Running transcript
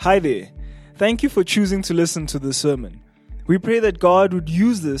Hi there. Thank you for choosing to listen to this sermon. We pray that God would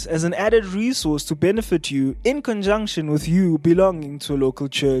use this as an added resource to benefit you in conjunction with you belonging to a local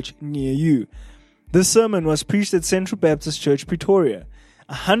church near you. This sermon was preached at Central Baptist Church, Pretoria.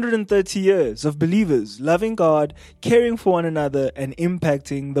 130 years of believers loving God, caring for one another, and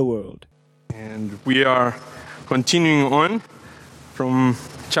impacting the world. And we are continuing on from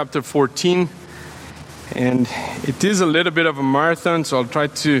chapter 14. And it is a little bit of a marathon, so I'll try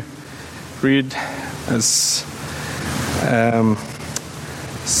to read as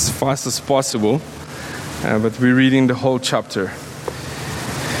fast as possible. But we're reading the whole chapter.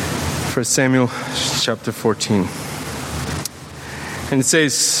 1 Samuel chapter 14. And it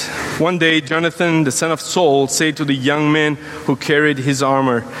says, "One day Jonathan, the son of Saul, said to the young man who carried his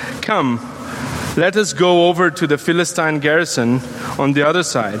armor, 'Come, let us go over to the Philistine garrison on the other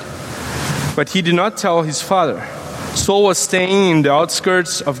side.' But he did not tell his father. Saul was staying in the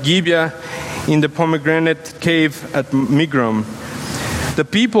outskirts of Gibeah in the pomegranate cave at Migron. The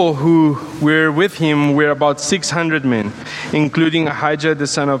people who were with him were about 600 men, including Ahijah the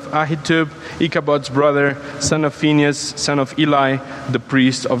son of Ahitub, Ichabod's brother, son of Phinehas, son of Eli, the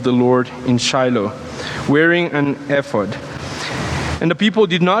priest of the Lord in Shiloh, wearing an ephod. And the people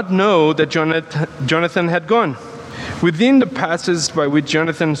did not know that Jonathan had gone. Within the passes by which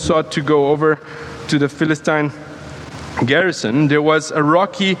Jonathan sought to go over to the Philistine garrison, there was a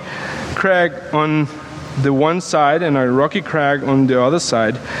rocky crag on the one side and a rocky crag on the other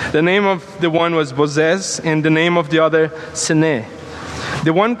side. The name of the one was Bozez, and the name of the other Seneh.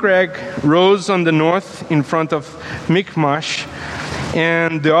 The one crag rose on the north in front of Michmash,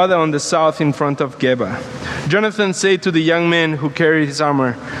 and the other on the south in front of Geba. Jonathan said to the young man who carried his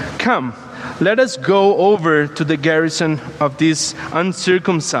armor, 'Come, let us go over to the garrison of these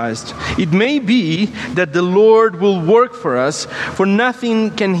uncircumcised. It may be that the Lord will work for us, for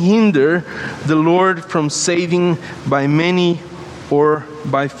nothing can hinder the Lord from saving by many or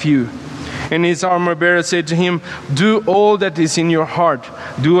by few.' And his armor bearer said to him, 'Do all that is in your heart.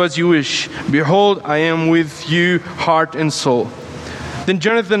 Do as you wish. Behold, I am with you, heart and soul.' Then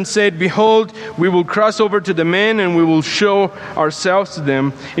Jonathan said, 'Behold, we will cross over to the men and we will show ourselves to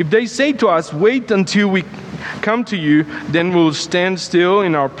them. If they say to us, wait until we come to you, then we will stand still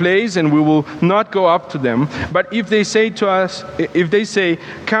in our place and we will not go up to them. But if they say,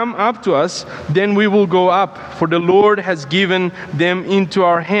 come up to us, then we will go up, for the Lord has given them into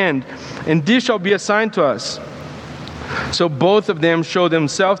our hand, and this shall be a sign to us.' So both of them showed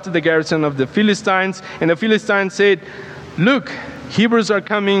themselves to the garrison of the Philistines, and the Philistines said, 'Look, Hebrews are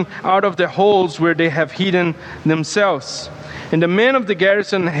coming out of the holes where they have hidden themselves.' And the men of the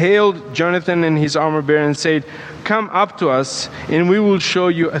garrison hailed Jonathan and his armor bearer and said, 'Come up to us, and we will show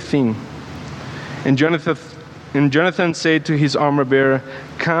you a thing.' And Jonathan said to his armor bearer,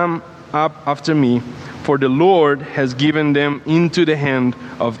 'Come up after me, for the Lord has given them into the hand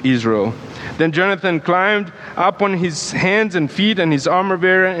of Israel.' Then Jonathan climbed up on his hands and feet, and his armor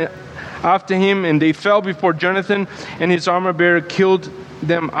bearer after him, and they fell before Jonathan, and his armor bearer killed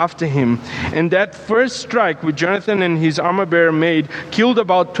them after him. And that first strike which Jonathan and his armor bearer made killed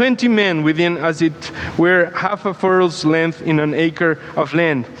about 20 men within as it were half a furlong's length in an acre of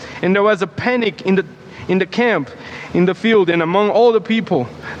land. And there was a panic in the camp, in the field, and among all the people.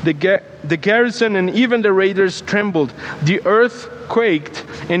 The garrison and even the raiders trembled. The earth quaked,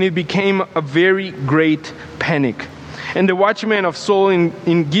 and it became a very great panic. And the watchman of Saul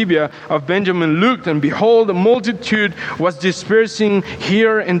in Gibeah of Benjamin looked, and behold, a multitude was dispersing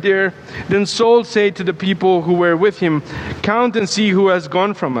here and there. Then Saul said to the people who were with him, 'Count and see who has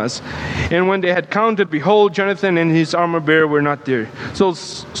gone from us.' And when they had counted, behold, Jonathan and his armor bearer were not there. So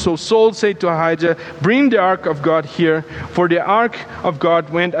Saul said to Ahijah, 'Bring the ark of God here,' for the ark of God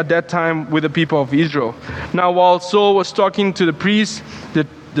went at that time with the people of Israel. Now while Saul was talking to the priests,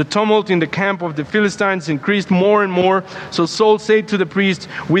 the tumult in the camp of the Philistines increased more and more. So Saul said to the priest,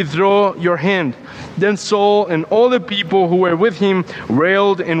 'Withdraw your hand.' Then Saul and all the people who were with him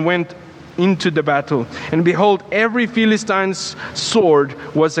railed and went into the battle. And behold, every Philistine's sword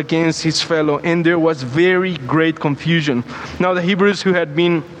was against his fellow, and there was very great confusion. Now the Hebrews who had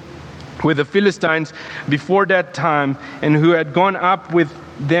been with the Philistines before that time, and who had gone up with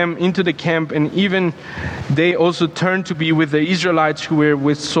them into the camp, and even they also turned to be with the Israelites who were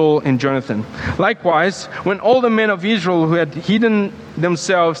with Saul and Jonathan. Likewise, when all the men of Israel who had hidden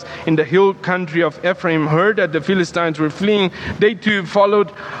themselves in the hill country of Ephraim heard that the Philistines were fleeing, they too followed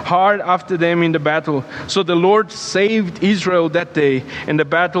hard after them in the battle. So the Lord saved Israel that day, and the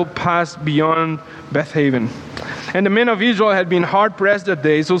battle passed beyond Bethaven. And the men of Israel had been hard pressed that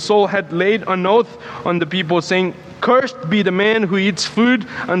day, so Saul had laid an oath on the people, saying, Cursed be the man who eats food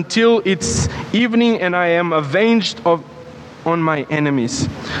until it's evening, and I am avenged on my enemies.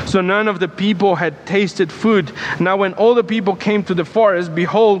 So none of the people had tasted food. Now when all the people came to the forest,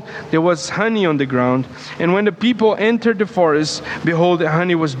 behold, there was honey on the ground. And when the people entered the forest, behold, the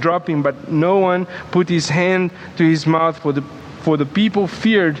honey was dropping, but no one put his hand to his mouth, for the people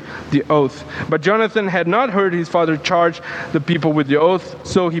feared the oath. But Jonathan had not heard his father charge the people with the oath.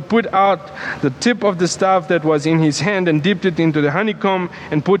 So he put out the tip of the staff that was in his hand and dipped it into the honeycomb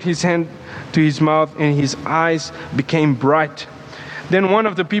and put his hand to his mouth, and his eyes became bright. Then one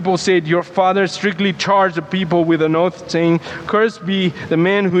of the people said, your father strictly charged the people with an oath, saying, cursed be the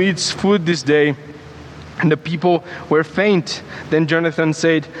man who eats food this day. And the people were faint. Then Jonathan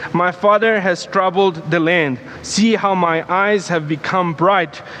said, my father has troubled the land. See how my eyes have become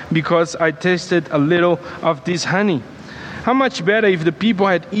bright, because I tasted a little of this honey. How much better if the people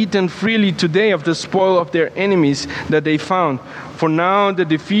had eaten freely today of the spoil of their enemies that they found. For now the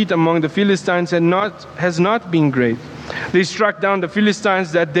defeat among the Philistines has not been great. They struck down the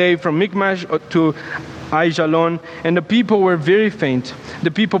Philistines that day from Michmash to Aijalon, and the people were very faint.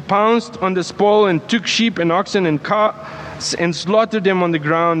 The people pounced on the spoil and took sheep and oxen and calves and slaughtered them on the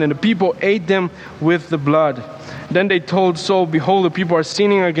ground, and the people ate them with the blood. Then they told Saul, behold, the people are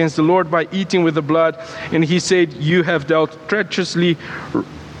sinning against the Lord by eating with the blood. And he said, you have dealt treacherously.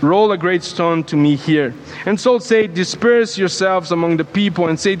 Roll a great stone to me here. And Saul said, disperse yourselves among the people,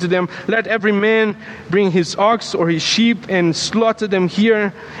 and say to them, let every man bring his ox or his sheep and slaughter them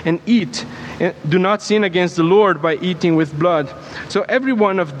here and eat. And do not sin against the Lord by eating with blood. So every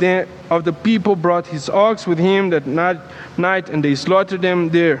one of the people brought his ox with him that night, and they slaughtered them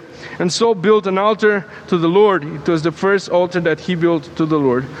there. And Saul built an altar to the Lord. It was the first altar that he built to the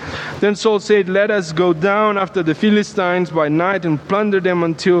Lord. Then Saul said, let us go down after the Philistines by night and plunder them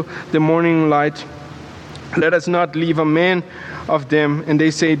until the morning light. Let us not leave a man of them. And they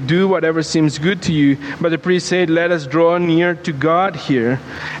said, do whatever seems good to you. But the priest said, let us draw near to God here.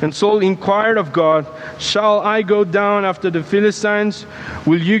 And Saul inquired of God, shall I go down after the Philistines?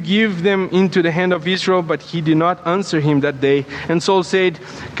 Will you give them into the hand of Israel? But he did not answer him that day. And Saul said,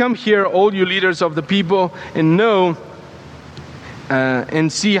 come here, all you leaders of the people, and know and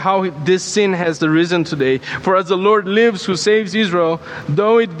see how this sin has arisen today. For as the Lord lives, who saves Israel,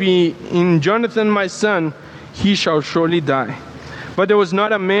 though it be in Jonathan my son, he shall surely die. But there was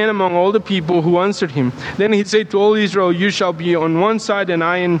not a man among all the people who answered him. Then he said to all Israel, you shall be on one side, and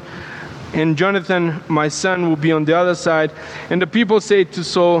I and Jonathan my son will be on the other side. And the people said to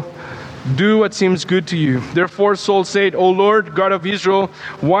Saul, do what seems good to you. Therefore Saul said, O Lord, God of Israel,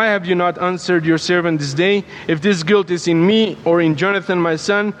 why have you not answered your servant this day? If this guilt is in me or in Jonathan my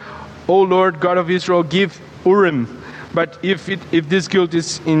son, O Lord, God of Israel, give Urim. But if this guilt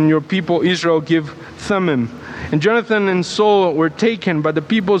is in your people Israel, give Thummim. And Jonathan and Saul were taken, but the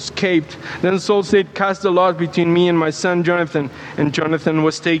people escaped. Then Saul said, cast the lot between me and my son Jonathan. And Jonathan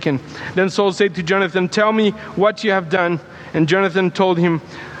was taken. Then Saul said to Jonathan, tell me what you have done. And Jonathan told him,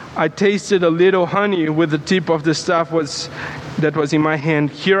 I tasted a little honey with the tip of the staff that was in my hand.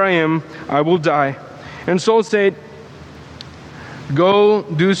 Here I am, I will die. And Saul said,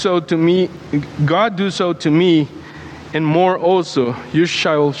 God do so to me, and more also. You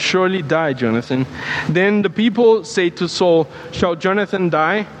shall surely die, Jonathan. Then the people say to Saul, shall Jonathan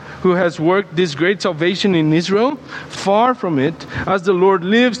die, who has worked this great salvation in Israel? Far from it. As the Lord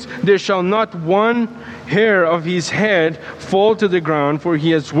lives, there shall not one hair of his head fall to the ground, for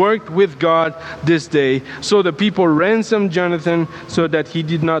he has worked with God this day. So the people ransomed Jonathan so that he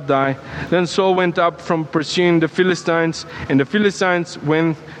did not die. Then Saul went up from pursuing the Philistines, and the Philistines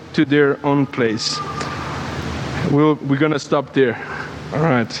went to their own place. We're going to stop there. All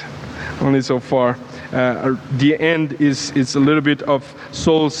right. Only so far. The end is a little bit of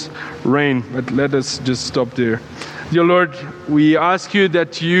Saul's reign, but let us just stop there. Dear Lord, we ask you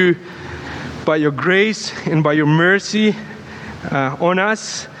that you, by your grace and by your mercy on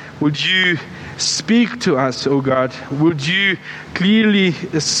us, would you speak to us, O God? Would you clearly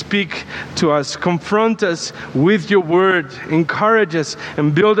speak to us, confront us with your word, encourage us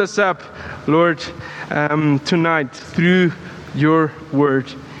and build us up, Lord, tonight through your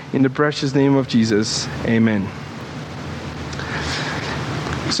word. In the precious name of Jesus, amen.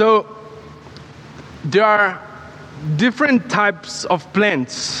 So, there are different types of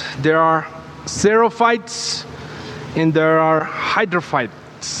plants. There are xerophytes and there are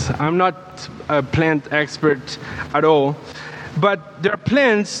hydrophytes. I'm not a plant expert at all, but there are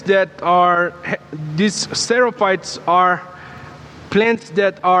plants that are, these xerophytes are plants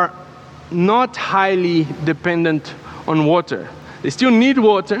that are not highly dependent on water. They still need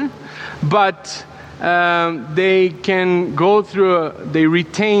water, but they can go through, they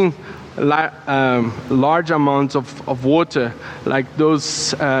retain large amounts of water, like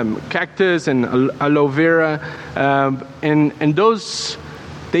those cactus and aloe vera, and those,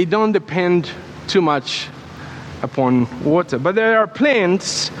 they don't depend too much upon water. But there are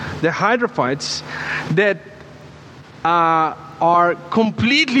plants, the hydrophytes, that are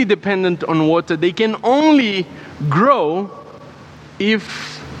completely dependent on water. They can only grow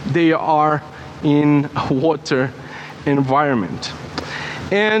if they are in a water environment.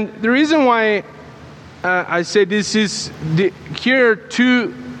 And the reason why I say this is, here are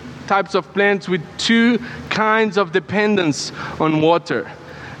two types of plants with two kinds of dependence on water.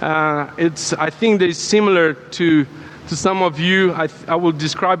 I think they're similar to some of you. I will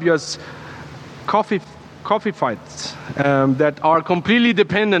describe you as coffee fights that are completely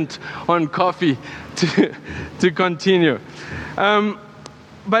dependent on coffee to continue.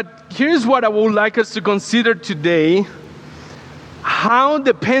 But here's what I would like us to consider today. How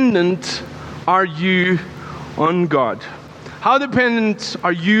dependent are you on God? How dependent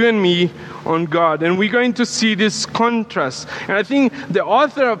are you and me on God? And we're going to see this contrast. And I think the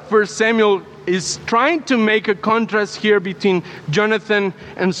author of 1 Samuel is trying to make a contrast here between Jonathan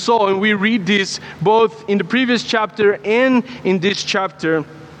and Saul. And we read this both in the previous chapter and in this chapter.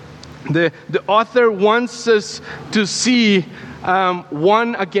 The author wants us to see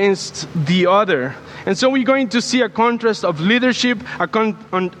one against the other. And so we're going to see a contrast of leadership, a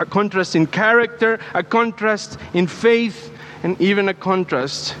contrast in character, a contrast in faith, and even a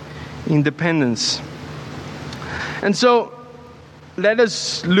contrast in dependence. And so let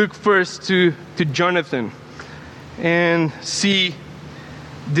us look first to Jonathan and see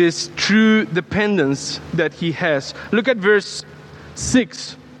this true dependence that he has. Look at verse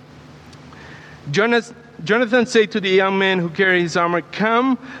 6. Jonathan said to the young man who carried his armor,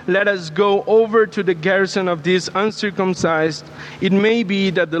 "Come, let us go over to the garrison of these uncircumcised. It may be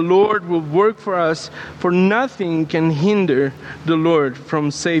that the Lord will work for us, for nothing can hinder the Lord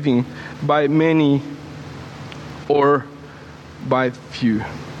from saving by many or by few."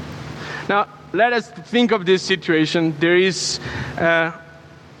 Now, let us think of this situation. There is a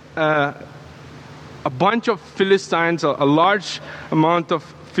bunch of Philistines, a large amount of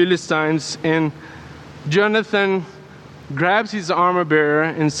Philistines, and Jonathan grabs his armor bearer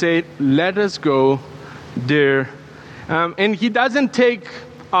and said, "Let us go there." And he doesn't take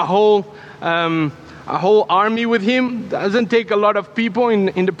a whole army with him. Doesn't take a lot of people.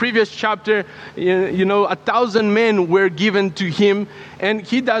 In the previous chapter, 1,000 men were given to him, and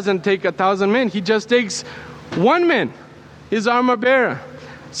he doesn't take 1,000 men. He just takes one man, his armor bearer.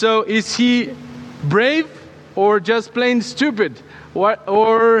 So is he brave or just plain stupid? What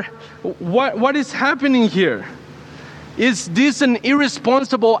is happening here? Is this an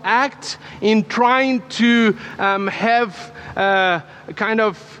irresponsible act in trying to kind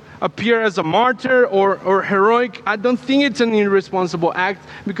of appear as a martyr or heroic? I don't think it's an irresponsible act,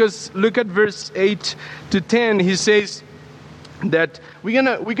 because look at verse 8 to 10. He says that we're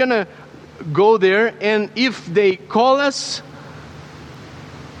gonna go there, and if they call us,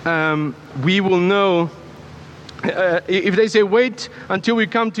 we will know. If they say, "Wait until we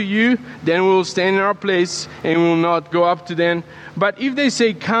come to you," then we will stand in our place and we will not go up to them. But if they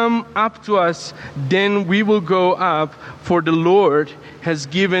say, "Come up to us," then we will go up, for the Lord has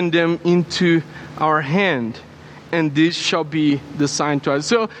given them into our hand, and this shall be the sign to us.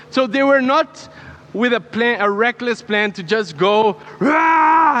 So they were not with a reckless plan to just go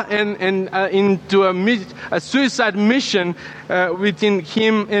and into a suicide mission within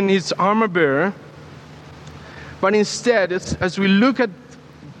him and his armor bearer. But instead, as we look at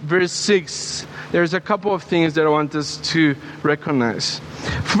verse 6, there's a couple of things that I want us to recognize.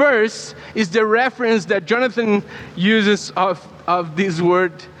 First is the reference that Jonathan uses of this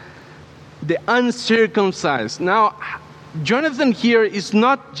word, the uncircumcised. Now, Jonathan here is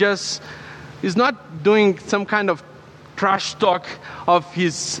not doing some kind of trash talk of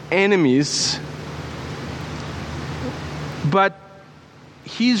his enemies, but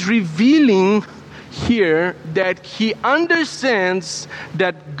he's revealing here that he understands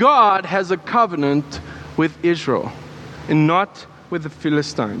that God has a covenant with Israel and not with the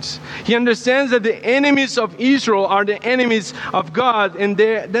Philistines. He understands that the enemies of Israel are the enemies of God, and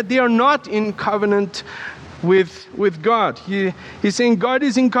that they are not in covenant with God. He's saying God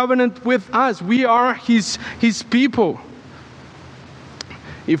is in covenant with us. We are his people.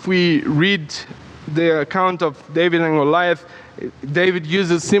 If we read the account of David and Goliath, David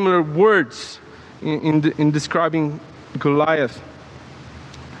uses similar words in describing Goliath.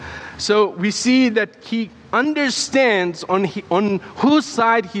 So we see that he understands on whose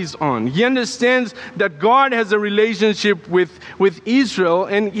side he's on. He understands that God has a relationship with Israel,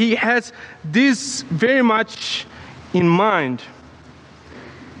 and he has this very much in mind.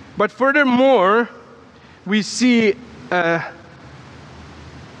 But furthermore, we see an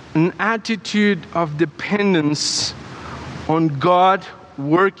attitude of dependence on God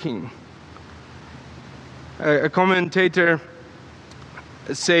working. A commentator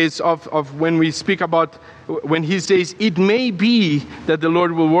says of when we speak about, when he says, it may be that the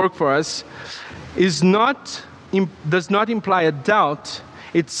Lord will work for us, does not imply a doubt.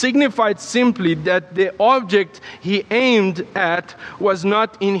 It signified simply that the object he aimed at was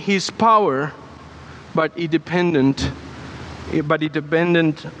not in his power, but it depended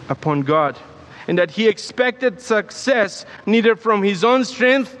upon God. And that he expected success neither from his own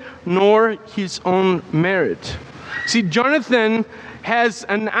strength nor his own merit. See, Jonathan has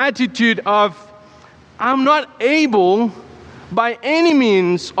an attitude of, I'm not able by any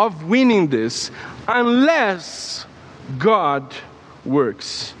means of winning this unless God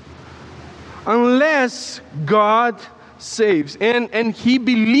works. Unless God saves. And he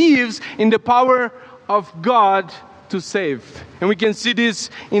believes in the power of God to save. And we can see this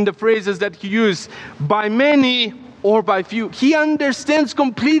in the phrases that he used, by many or by few. He understands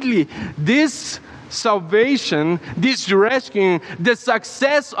completely this salvation, this rescuing, the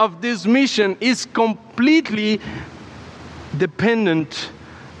success of this mission is completely dependent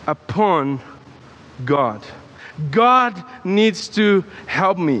upon God. God needs to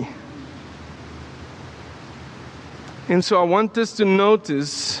help me. And so I want us to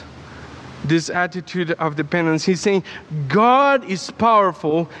notice this attitude of dependence. He's saying God is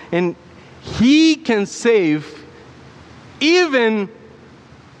powerful and He can save even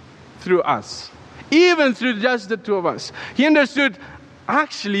through us. Even through just the two of us. He understood,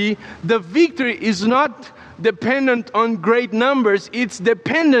 actually, the victory is not dependent on great numbers. It's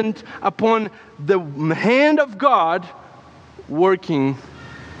dependent upon the hand of God working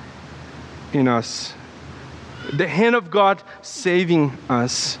in us. The hand of God saving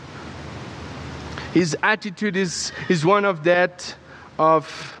us. His attitude is one of that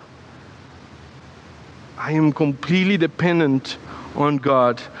of, I am completely dependent on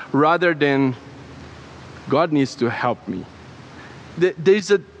God, rather than God needs to help me.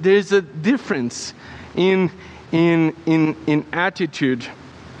 There's a difference in attitude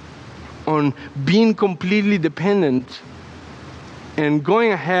on being completely dependent and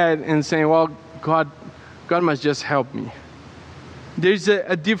going ahead and saying, well, God must just help me. There's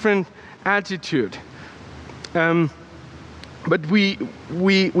a different attitude. But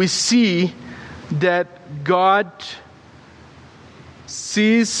we see that God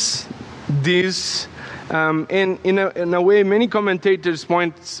sees this. And in a way, many commentators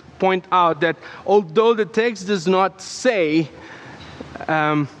point out that although the text does not say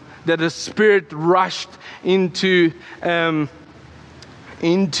that the Spirit rushed into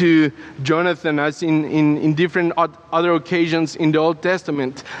Jonathan as in different other occasions in the Old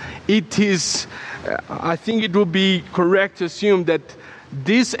Testament, it is, I think it would be correct to assume that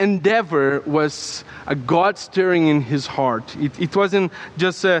this endeavor was a God stirring in his heart. It wasn't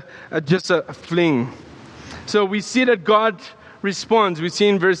just a fling. So we see that God responds. We see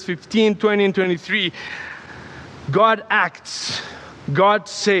in verse 15, 20, and 23, God acts. God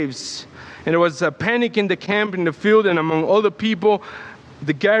saves. And there was a panic in the camp, in the field, and among all the people.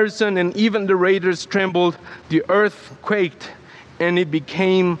 The garrison and even the raiders trembled. The earth quaked, and it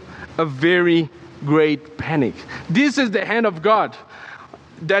became a very great panic. This is the hand of God.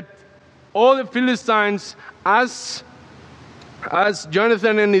 That all the Philistines, as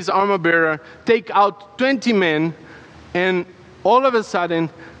Jonathan and his armor bearer take out 20 men, and all of a sudden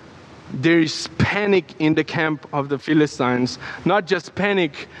there is panic in the camp of the Philistines. Not just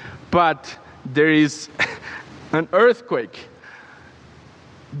panic, but there is an earthquake.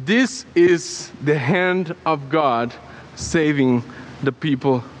 This is the hand of God saving the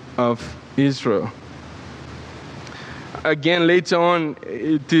people of Israel. Again, later on,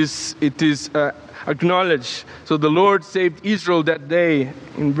 it is acknowledged. So the Lord saved Israel that day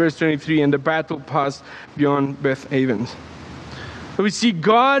in verse 23, and the battle passed beyond Beth-aven. So we see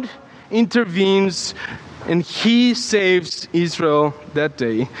God intervenes and He saves Israel that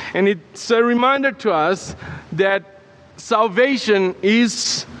day. And it's a reminder to us that salvation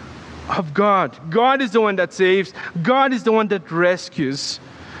is of God. God is the one that saves. God is the one that rescues.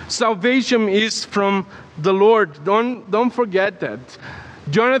 Salvation is from the Lord. Don't forget that.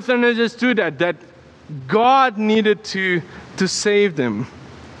 Jonathan understood that God needed to save them.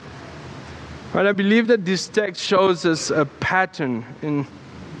 But I believe that this text shows us a pattern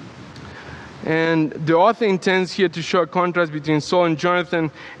And the author intends here to show a contrast between Saul and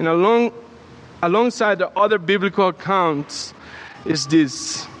Jonathan. And alongside the other biblical accounts is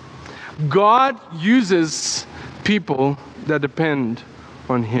this: God uses people that depend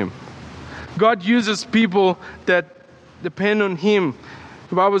on Him. God uses people that depend on Him.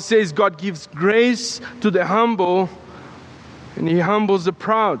 The Bible says God gives grace to the humble and He humbles the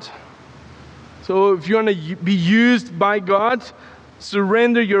proud. So if you want to be used by God,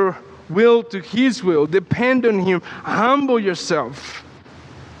 surrender your will to His will. Depend on Him. Humble yourself.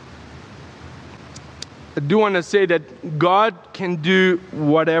 I do want to say that God can do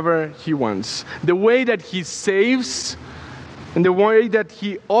whatever He wants. The way that He saves and the way that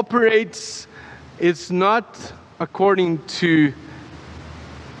He operates is not according to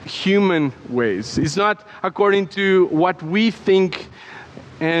human ways. It's not according to what we think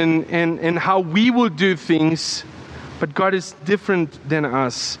and how we will do things, but God is different than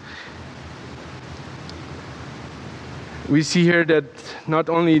us. We see here that not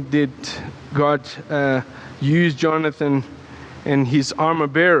only did God use Jonathan and his armor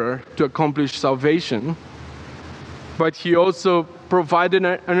bearer to accomplish salvation, but He also provided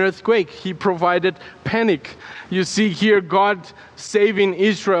an earthquake. He provided panic. You see here God saving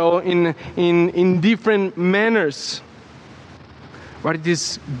Israel in different manners. But it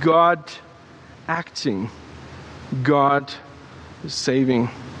is God acting, God saving,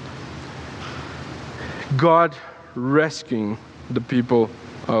 God rescuing the people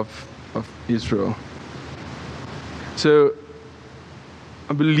of Israel. So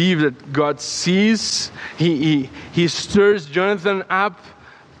I believe that God sees, He stirs Jonathan up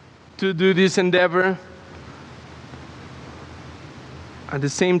to do this endeavor. At the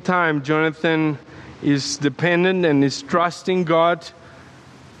same time, Jonathan is dependent and is trusting God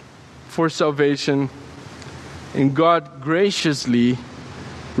for salvation. And God graciously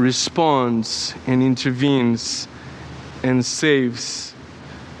responds and intervenes and saves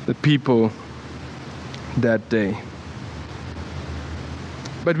the people that day.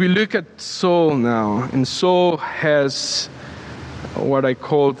 But we look at Saul now, and Saul has what I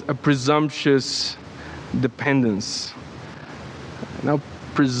called a presumptuous dependence. Now,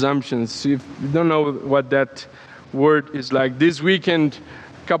 presumptions, if you don't know what that word is like, this weekend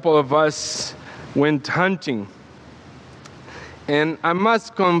a couple of us went hunting. And I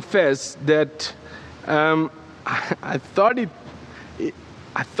must confess that I thought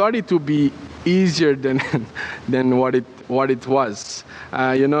it would be easier than what it was.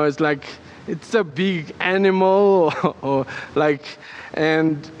 It's like it's a big animal, or like,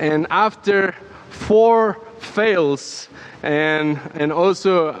 and after 4 fails, and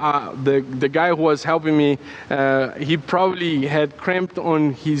also the guy who was helping me, he probably had cramped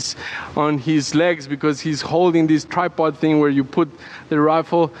on his legs because he's holding this tripod thing where you put the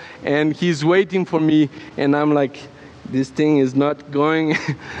rifle, and he's waiting for me, and I'm like, this thing is not going.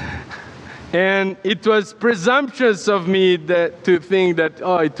 And it was presumptuous of me to think that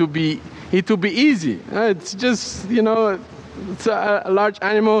it would be easy. It's just it's a large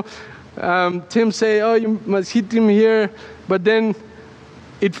animal. Tim say, you must hit him here, but then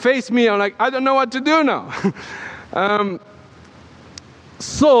it faced me. I'm like, I don't know what to do now.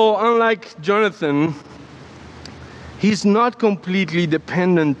 So unlike Jonathan, he's not completely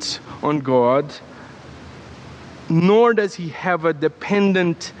dependent on God, nor does he have a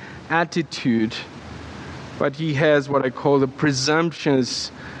dependent attitude, but he has what I call a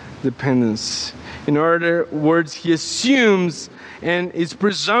presumptuous dependence. In other words, he assumes and is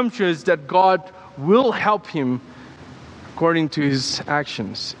presumptuous that God will help him according to his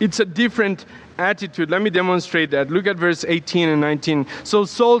actions. It's a different attitude. Let me demonstrate that. Look at verse 18 and 19. So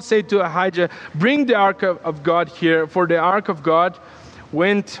Saul said to Ahijah, bring the ark of God here, for the ark of God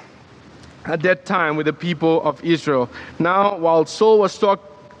went at that time with the people of Israel. Now, while Saul was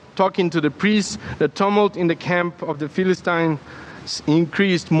talking to the priests, the tumult in the camp of the Philistines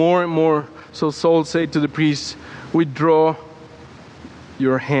increased more and more. So Saul said to the priests, withdraw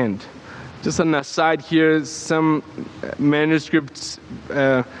your hand. Just an aside here, some manuscripts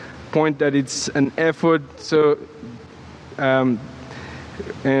point that it's an ephod, so and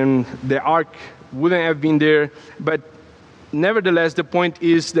the ark wouldn't have been there, but nevertheless the point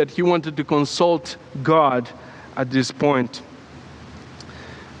is that he wanted to consult God at this point.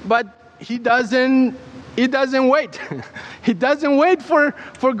 But he doesn't wait. He doesn't wait for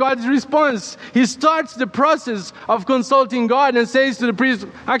God's response. He starts the process of consulting God and says to the priest,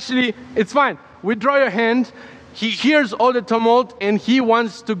 actually, it's fine. Withdraw your hand. He hears all the tumult and he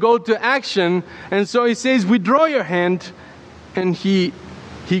wants to go to action. And so he says, withdraw your hand. And he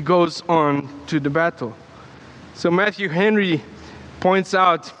goes on to the battle. So Matthew Henry points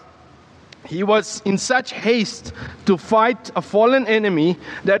out He was in such haste to fight a fallen enemy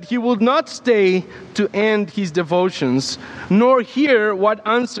that he would not stay to end his devotions, nor hear what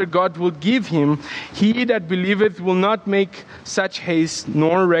answer God would give him. He that believeth will not make such haste,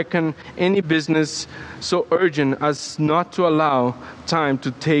 nor reckon any business so urgent as not to allow time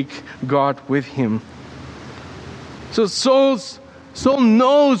to take God with him. So Saul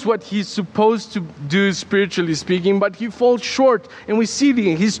knows what he's supposed to do spiritually speaking, but he falls short. And we see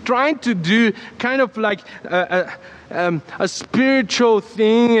he's trying to do kind of like a spiritual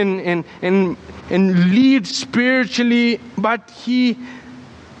thing and lead spiritually, but he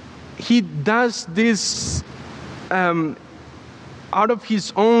does this out of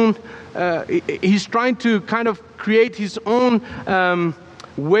his own. He's trying to kind of create his own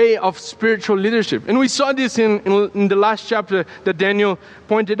way of spiritual leadership. And we saw this in the last chapter that Daniel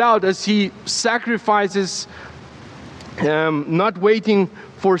pointed out as he sacrifices, not waiting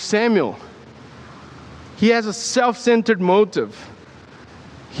for Samuel. He has a self-centered motive.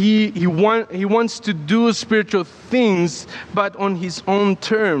 He wants to do spiritual things, but on his own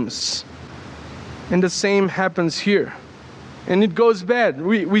terms. And the same happens here. And it goes bad.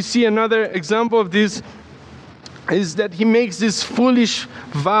 We see another example of this is that he makes this foolish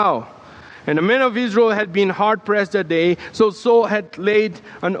vow. And the men of Israel had been hard-pressed that day, so Saul had laid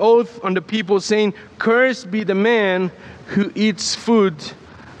an oath on the people, saying, "Cursed be the man who eats food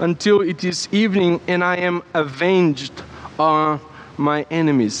until it is evening, and I am avenged on my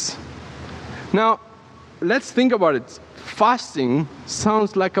enemies." Now, let's think about it. Fasting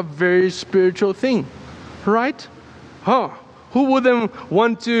sounds like a very spiritual thing, right? Who would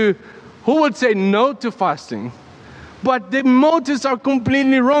say no to fasting? But the motives are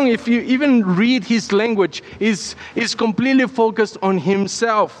completely wrong. If you even read his language, is completely focused on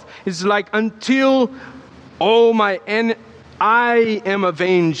himself. It's like, until I am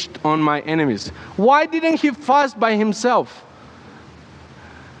avenged on my enemies. Why didn't he fast by himself?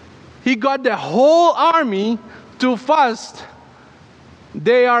 He got the whole army to fast.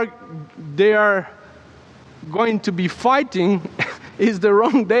 They are going to be fighting. It's the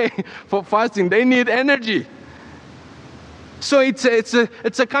wrong day for fasting. They need energy. So it's a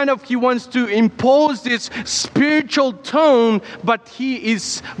kind of, he wants to impose this spiritual tone, but he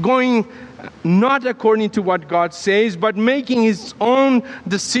is going not according to what God says, but making his own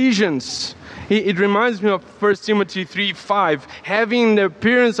decisions. It reminds me of 1 Timothy 3:5, having the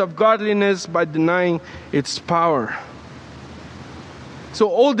appearance of godliness but denying its power. So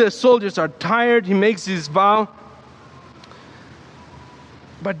all the soldiers are tired. He makes this vow.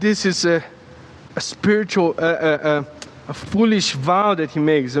 But this is a spiritual, a foolish vow that he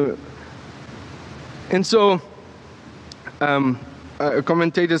makes. And so, a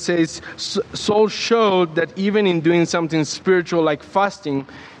commentator says, Saul showed that even in doing something spiritual like fasting,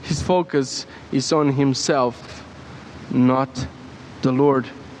 his focus is on himself, not the Lord.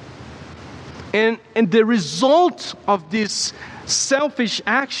 And the result of this selfish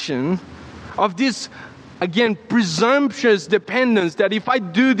action, of this, again, presumptuous dependence, that if I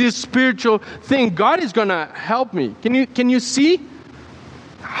do this spiritual thing, God is going to help me. Can you see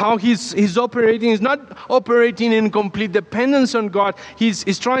how he's operating? He's not operating in complete dependence on God.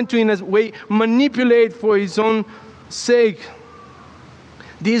 He's trying to, in a way, manipulate for his own sake.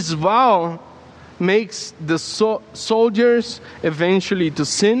 This vow makes the soldiers eventually to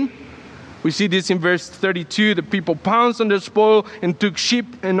sin. We see this in verse 32. The people pounced on the spoil and took sheep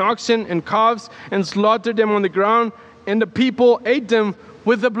and oxen and calves and slaughtered them on the ground, and the people ate them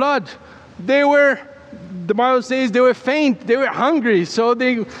with the blood. The Bible says they were faint, they were hungry, so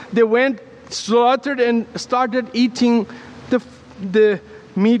they went, slaughtered, and started eating the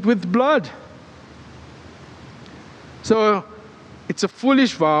meat with blood. So it's a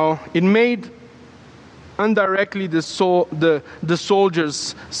foolish vow. It made indirectly the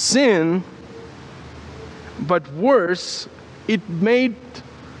soldiers sin, but worse, it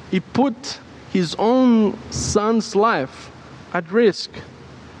put his own son's life at risk.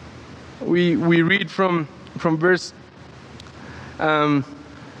 We read from verse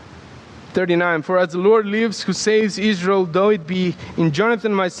 39, "For as the Lord lives, who saves Israel, though it be in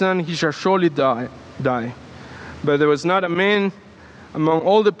Jonathan my son, he shall surely die. But there was not a man among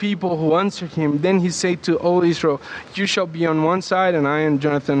all the people who answered him. Then he said to all Israel, you shall be on one side, and I and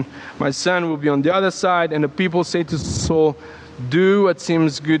Jonathan my son will be on the other side. And the people said to Saul, do what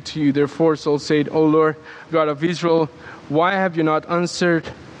seems good to you. Therefore Saul said, O Lord, God of Israel, why have you not answered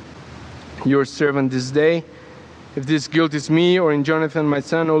your servant this day? If this guilt is me or in Jonathan my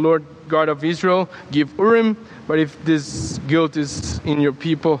son, O Lord, God of Israel, give Urim. But if this guilt is in your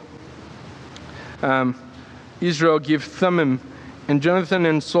people, Israel, give Thummim. And Jonathan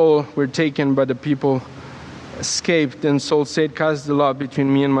and Saul were taken, but the people escaped. And Saul said, "Cast the lot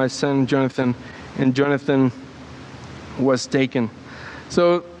between me and my son Jonathan." And Jonathan was taken.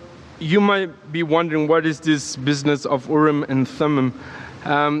 So you might be wondering, what is this business of Urim and Thummim?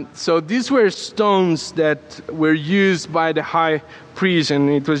 So these were stones that were used by the high priest, and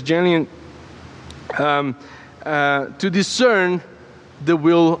it was generally to discern the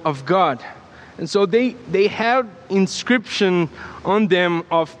will of God. And so they had inscription on them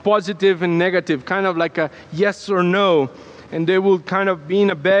of positive and negative, kind of like a yes or no. And they will kind of be in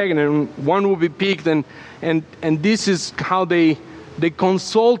a bag, and then one will be picked, and this is how they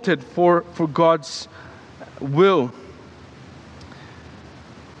consulted for God's will.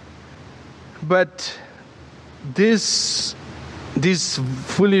 But this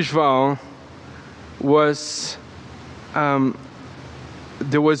foolish vow was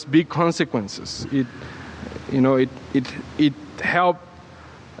there was big consequences. It helped.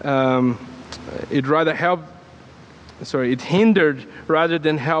 It hindered rather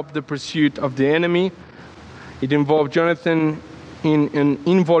than helped the pursuit of the enemy. It involved Jonathan in an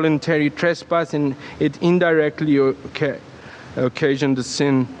involuntary trespass, and it indirectly occasioned the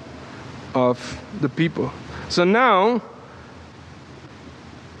sin of the people. So now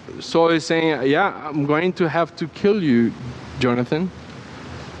Saul is saying, "Yeah, I'm going to have to kill you, Jonathan."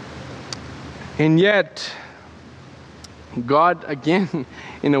 And yet, God again,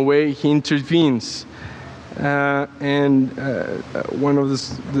 in a way, He intervenes. One of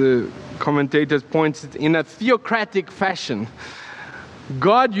the commentators points it in a theocratic fashion.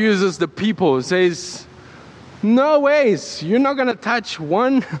 God uses the people, says, "No ways, you're not going to touch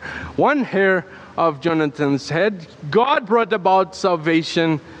one hair of Jonathan's head." God brought about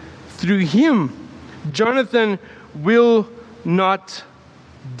salvation through him. Jonathan will not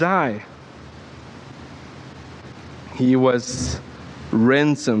die. He was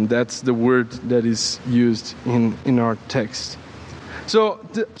ransomed. That's the word that is used in our text. So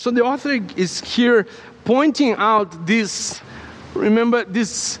the author is here pointing out this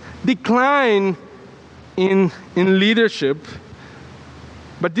decline in leadership.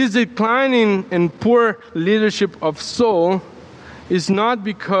 But this decline in poor leadership of Saul is not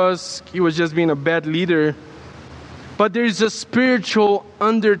because he was just being a bad leader, but there is a spiritual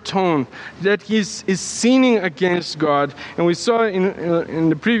undertone that he's sinning against God. And we saw in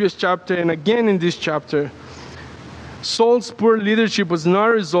the previous chapter and again in this chapter, Saul's poor leadership was not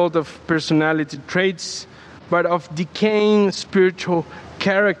a result of personality traits, but of decaying spiritual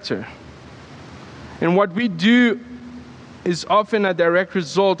character. And what we do is often a direct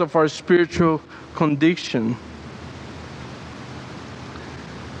result of our spiritual condition.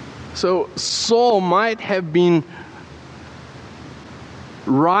 So Saul might have been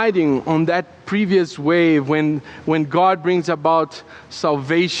riding on that previous wave when God brings about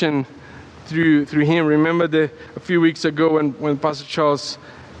salvation through him. Remember a few weeks ago when Pastor Charles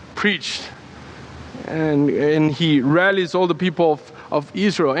preached and he rallies all the people of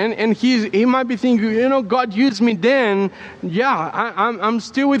Israel, and he might be thinking, God used me then. Yeah, I'm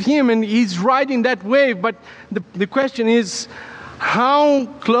still with him, and he's riding that wave. But the question is, how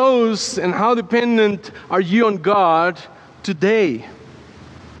close and how dependent are you on God today?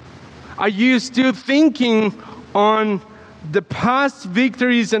 Are you still thinking on the past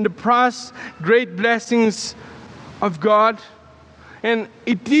victories and the past great blessings of God? And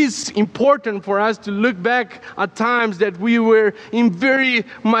it is important for us to look back at times that we were in very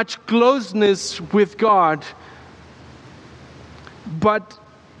much closeness with God. But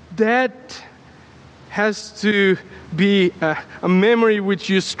that has to be a memory which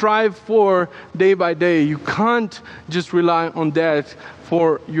you strive for day by day. You can't just rely on that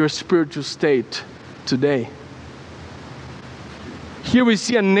for your spiritual state today. Here we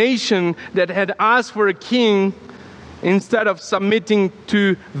see a nation that had asked for a king. Instead of submitting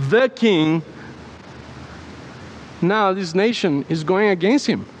to the king, now this nation is going against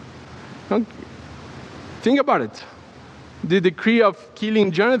him. Think about it. The decree of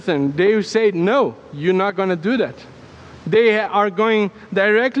killing Jonathan, they say, no, you're not going to do that. They are going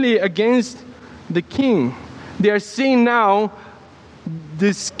directly against the king. They are seeing now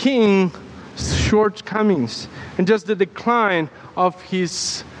this king's shortcomings and just the decline of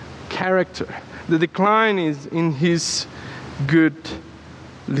his character. The decline is in his good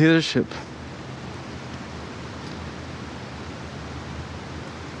leadership.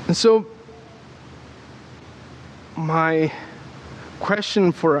 And so, my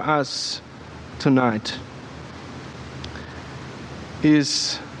question for us tonight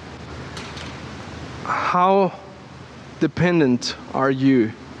is, how dependent are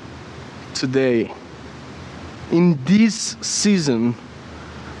you today in this season,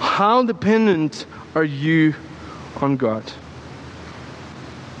 how dependent are you on God?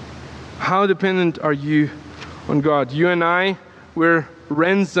 How dependent are you on God? You and I, we're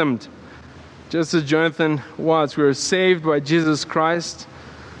ransomed, just as Jonathan was. We were saved by Jesus Christ.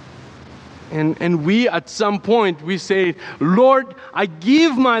 And we, at some point, we say, Lord, I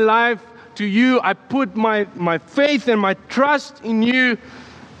give my life to you. I put my faith and my trust in you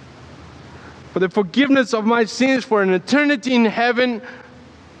for the forgiveness of my sins, for an eternity in heaven.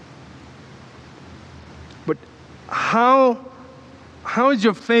 But how is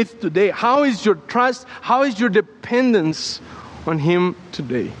your faith today? How is your trust? How is your dependence on Him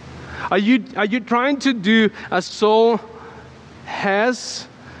today? Are you trying to do as Saul has?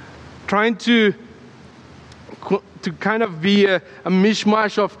 Trying to kind of be a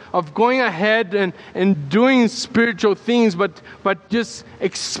mishmash of going ahead and doing spiritual things, but just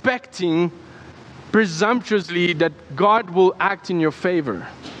expecting presumptuously that God will act in your favor?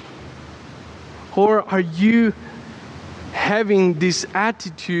 Or are you having this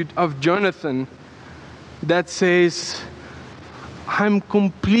attitude of Jonathan that says, I'm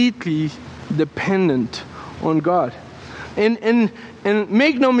completely dependent on God? And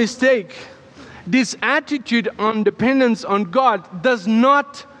make no mistake, this attitude on dependence on God does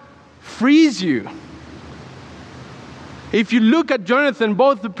not freeze you. If you look at Jonathan,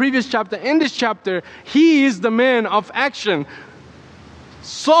 both the previous chapter and this chapter, he is the man of action.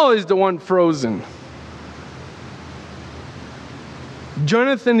 Saul is the one frozen.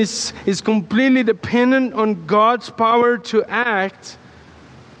 Jonathan is completely dependent on God's power to act,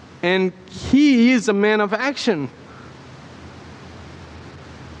 and he is a man of action.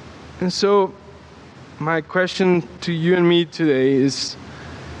 And so, my question to you and me today is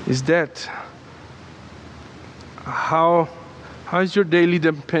that how is your daily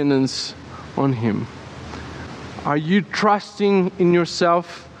dependence on Him? Are you trusting in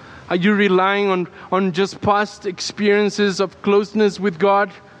yourself? Are you relying on just past experiences of closeness with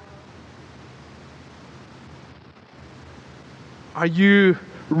God? Are you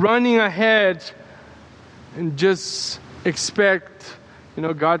running ahead and just expect,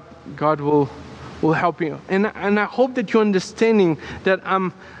 God will help you? And I hope that you're understanding that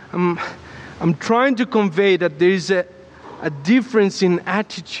I'm trying to convey that there is a difference in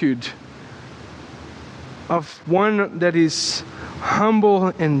attitude of one that is humble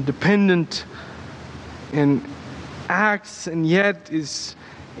and dependent and acts and yet is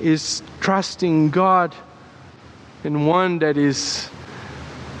trusting God, and one that is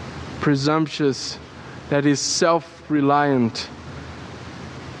presumptuous, that is self-reliant.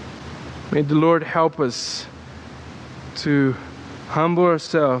 May the Lord help us to humble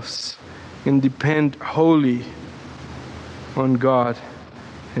ourselves and depend wholly on God,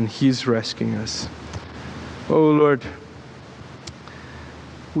 and He's rescuing us. Oh Lord,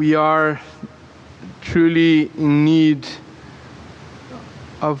 we are truly in need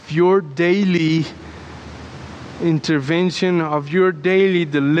of your daily intervention, of your daily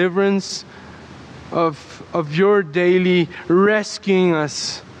deliverance, of your daily rescuing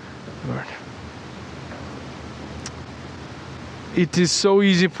us, Lord. It is so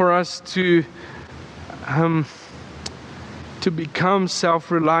easy for us to become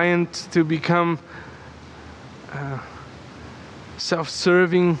self-reliant, to become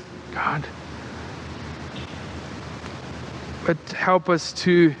self-serving, God. But help us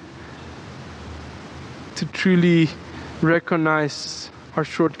to truly recognize our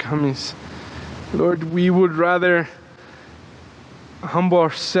shortcomings. Lord, we would rather humble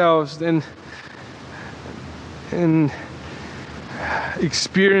ourselves than and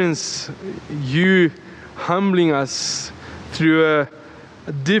experience you humbling us through a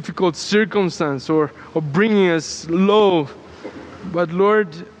difficult circumstance or bringing us low. But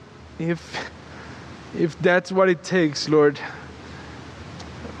Lord, if that's what it takes, Lord,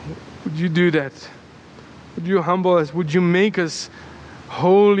 would you do that? Would you humble us? Would you make us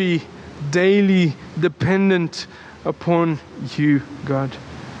wholly, daily dependent upon you, God?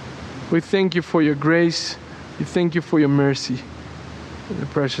 We thank you for your grace. We thank you for your mercy. In the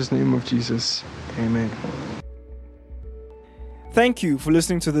precious name of Jesus, amen. Thank you for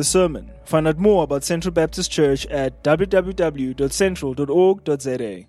listening to this sermon. Find out more about Central Baptist Church at www.central.org.za.